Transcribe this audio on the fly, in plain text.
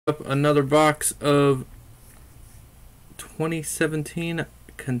Up another box of 2017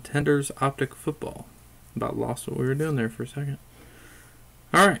 Contenders Optic Football. About lost what we were doing there for a second.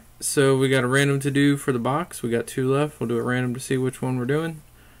 Alright, so we got a random to do for the box. We got two left. We'll do a random to see which one we're doing.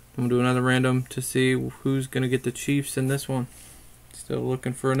 And we'll do another random to see who's going to get the Chiefs in this one. Still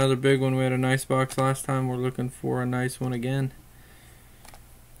looking for another big one. We had a nice box last time. We're looking for a nice one again.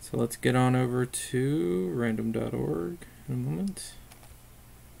 So let's get on over to random.org in a moment.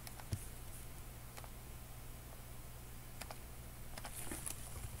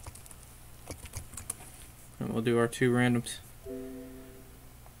 And we'll do our two randoms.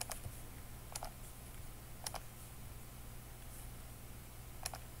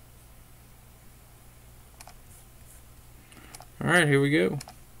 Alright, here we go.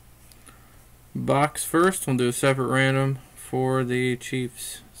 Box first, we'll do a separate random for the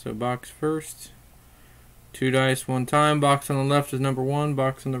Chiefs. So box first, 2 dice one time. Box on the left is number 1,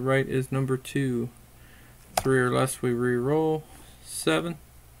 box on the right is number 2. 3 or less we re-roll. 7.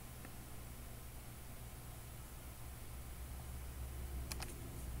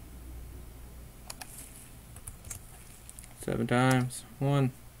 7 times.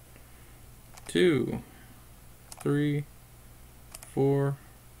 1, 2, 3, 4,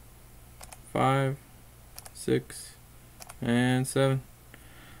 5, 6, and 7.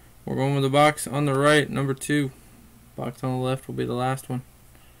 We're going with the box on the right, number 2. Box on the left will be the last one.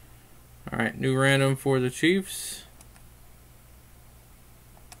 Alright, new random for the Chiefs.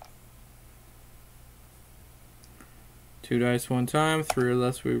 Two dice one time, 3 or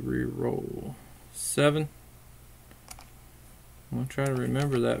less we re-roll. 7. I'm going to try to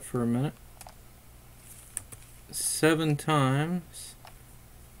remember that for a minute. 7 times,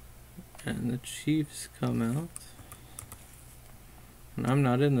 and the Chiefs come out. And I'm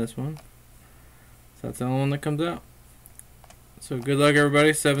not in this one, so that's the only one that comes out. So good luck,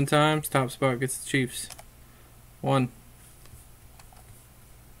 everybody. 7 times, top spot gets the Chiefs. 1,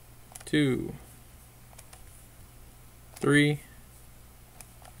 2, 3,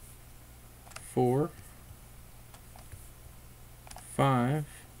 4, 5,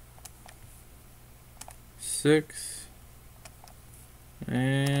 6,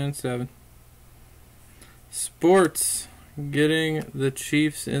 and 7. Sports getting the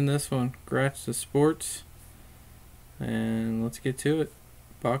Chiefs in this one. Congrats to Sports. And let's get to it.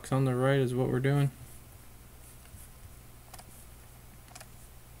 Box on the right is what we're doing.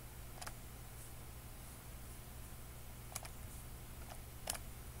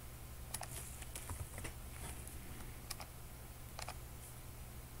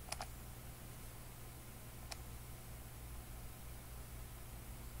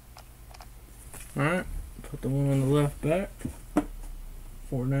 Alright, put the one on the left back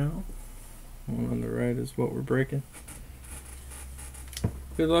for now. One on the right is what we're breaking.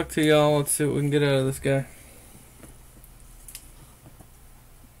 Good luck to y'all. Let's see what we can get out of this guy.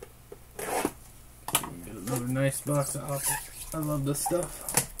 Get another nice box of Optic. I love this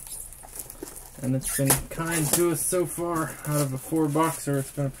stuff. And it's been kind to us so far. Out of a 4-boxer,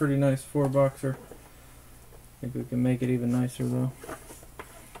 it's been a pretty nice 4-boxer. I think we can make it even nicer though.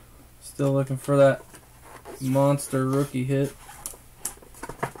 Still looking for that monster rookie hit.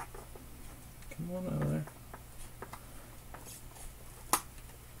 Come on out of there.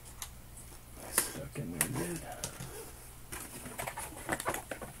 Stuck in there good.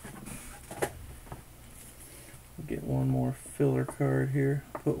 We'll get one more filler card here.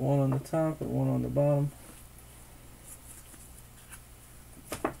 Put one on the top and one on the bottom.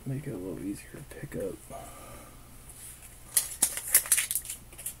 Make it a little easier to pick up.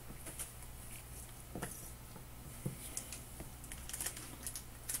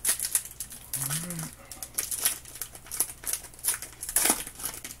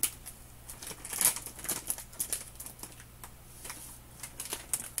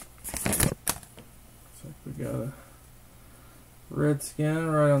 We got a red skin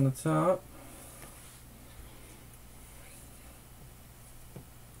right on the top.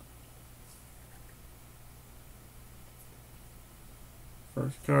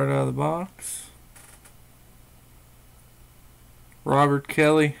 First card out of the box. Robert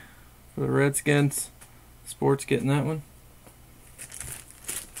Kelly for the Redskins. Sports getting that one.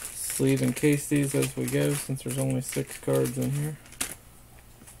 Sleeve and case these as we go since there's only 6 cards in here.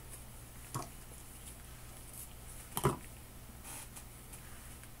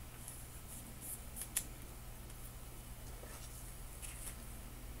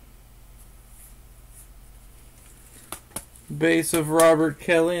 Base of Robert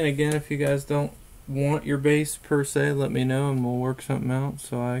Kelly, and again, if you guys don't want your base per se, let me know and we'll work something out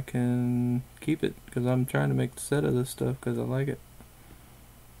so I can keep it, because I'm trying to make the set of this stuff because I like it.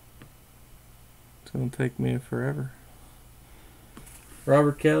 It's going to take me forever.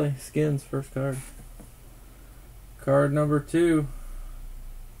 Robert Kelly, Skins, first card. Card number 2.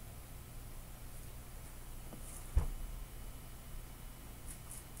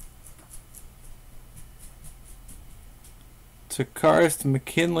 Takaris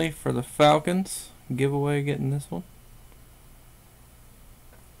McKinley for the Falcons. Giveaway getting this one.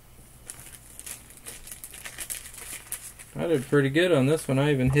 I did pretty good on this one.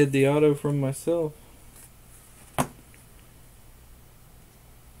 I even hid the auto from myself.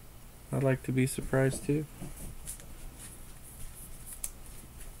 I'd like to be surprised too.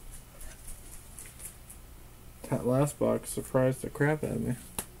 That last box surprised the crap out of me.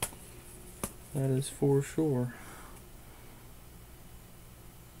 That is for sure.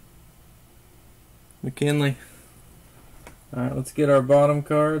 McKinley. Alright, let's get our bottom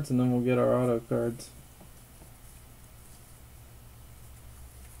cards and then we'll get our auto cards.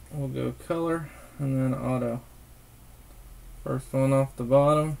 We'll go color and then auto. First one off the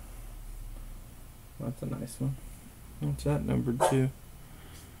bottom. That's a nice one. What's that numbered to?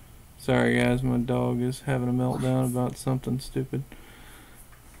 Sorry guys, my dog is having a meltdown about something stupid.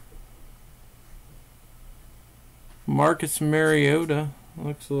 Marcus Mariota.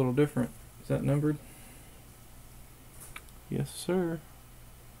 Looks a little different. Is that numbered? Yes, sir.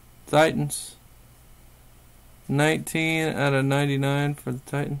 Titans. 19 out of 99 for the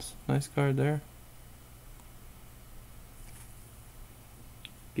Titans. Nice card there.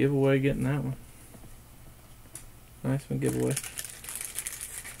 Giveaway getting that one. Nice one, giveaway.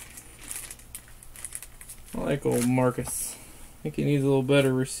 I like old Marcus. I think he needs a little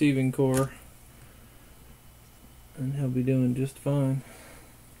better receiving core. And he'll be doing just fine.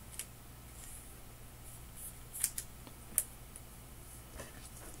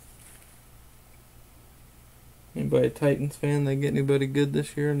 Anybody a Titans fan? They get anybody good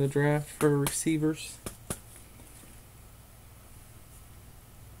this year in the draft for receivers?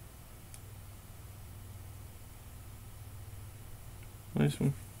 Nice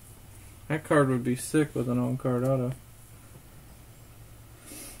one. That card would be sick with an on-card auto.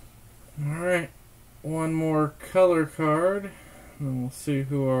 Alright, one more color card, and we'll see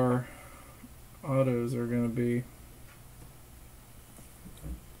who our autos are going to be.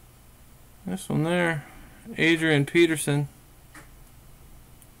 This one there. Adrian Peterson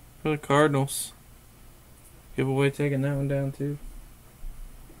for the Cardinals. Giveaway taking that one down too.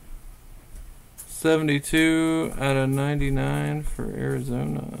 72 out of 99 for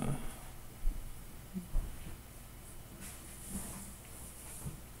Arizona.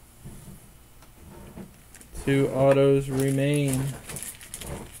 Two autos remain.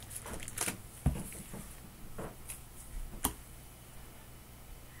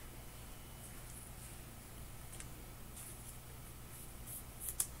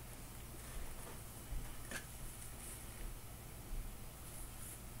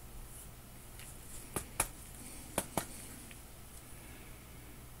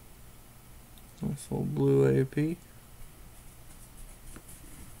 Nice little blue AP.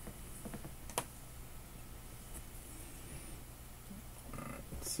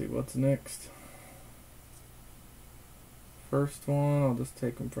 Let's see what's next. First one, I'll just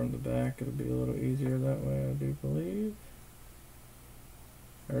take them from the back. It'll be a little easier that way, I do believe.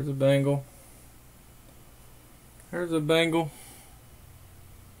 There's a Bengal. There's a Bengal.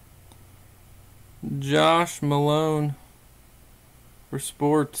 Josh Malone for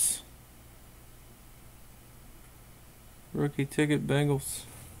sports. Rookie ticket Bengals.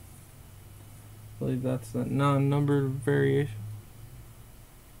 I believe that's the non-numbered variation.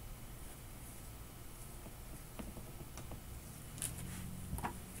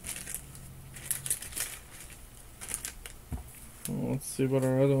 Well, let's see what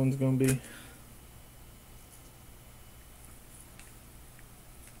our other one's going to be.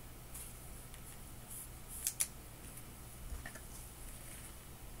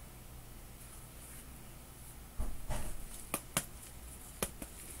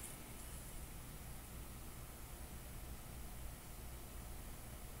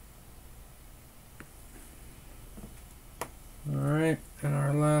 Alright, and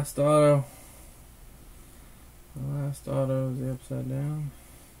our last auto. The last auto is the upside down.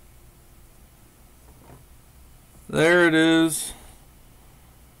 There it is.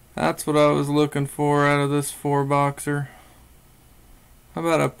 That's what I was looking for out of this 4-boxer. How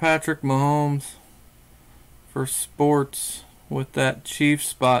about a Patrick Mahomes for sports with that Chiefs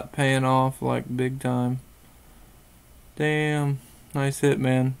spot paying off like big time. Damn. Nice hit,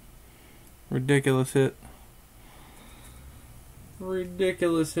 man. Ridiculous hit.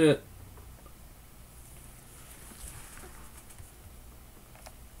 Ridiculous hit.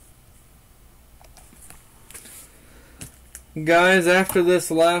 Guys, after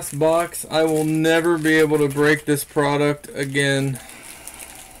this last box, I will never be able to break this product again.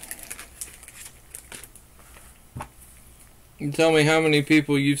 You tell me how many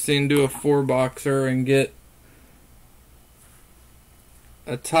people you've seen do a 4-boxer and get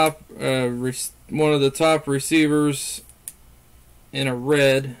a one of the top receivers in a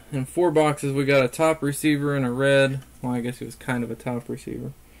red. In 4 boxes, we got a top receiver in a red. Well, I guess he was kind of a top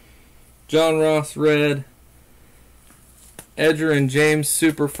receiver. John Ross red. Edger and James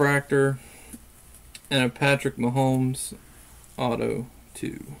Superfractor, and a Patrick Mahomes Auto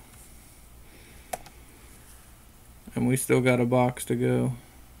 2. And we still got a box to go.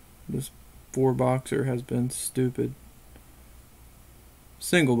 This 4-boxer has been stupid.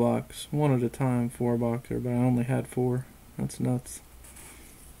 Single box, one at a time, 4-boxer, but I only had 4. That's nuts.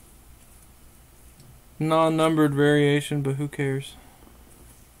 Non-numbered variation, but who cares?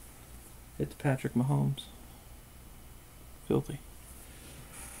 It's Patrick Mahomes. Filthy.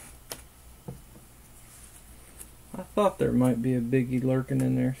 I thought there might be a biggie lurking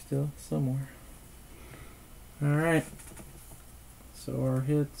in there still somewhere. Alright. So our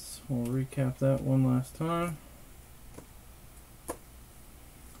hits, we'll recap that one last time.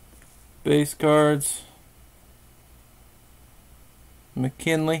 Base cards.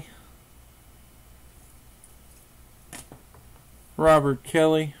 McKinley. Robert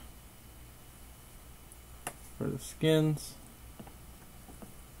Kelly for the Skins.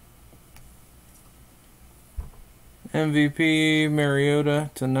 MVP Mariota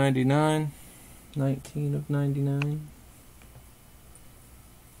to 99, 19 of 99.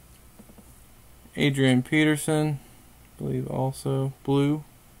 Adrian Peterson, I believe also blue,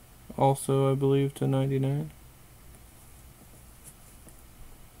 also I believe to 99.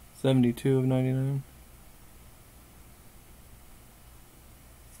 72 of 99.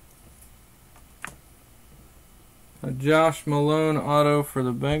 A Josh Malone auto for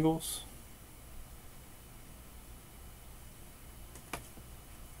the Bengals.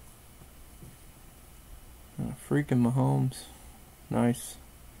 Freaking Mahomes. Nice.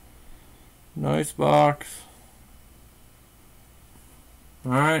 Nice box.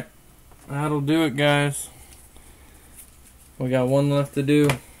 Alright. That'll do it, guys. We got one left to do.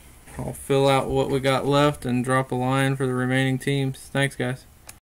 I'll fill out what we got left and drop a line for the remaining teams. Thanks, guys.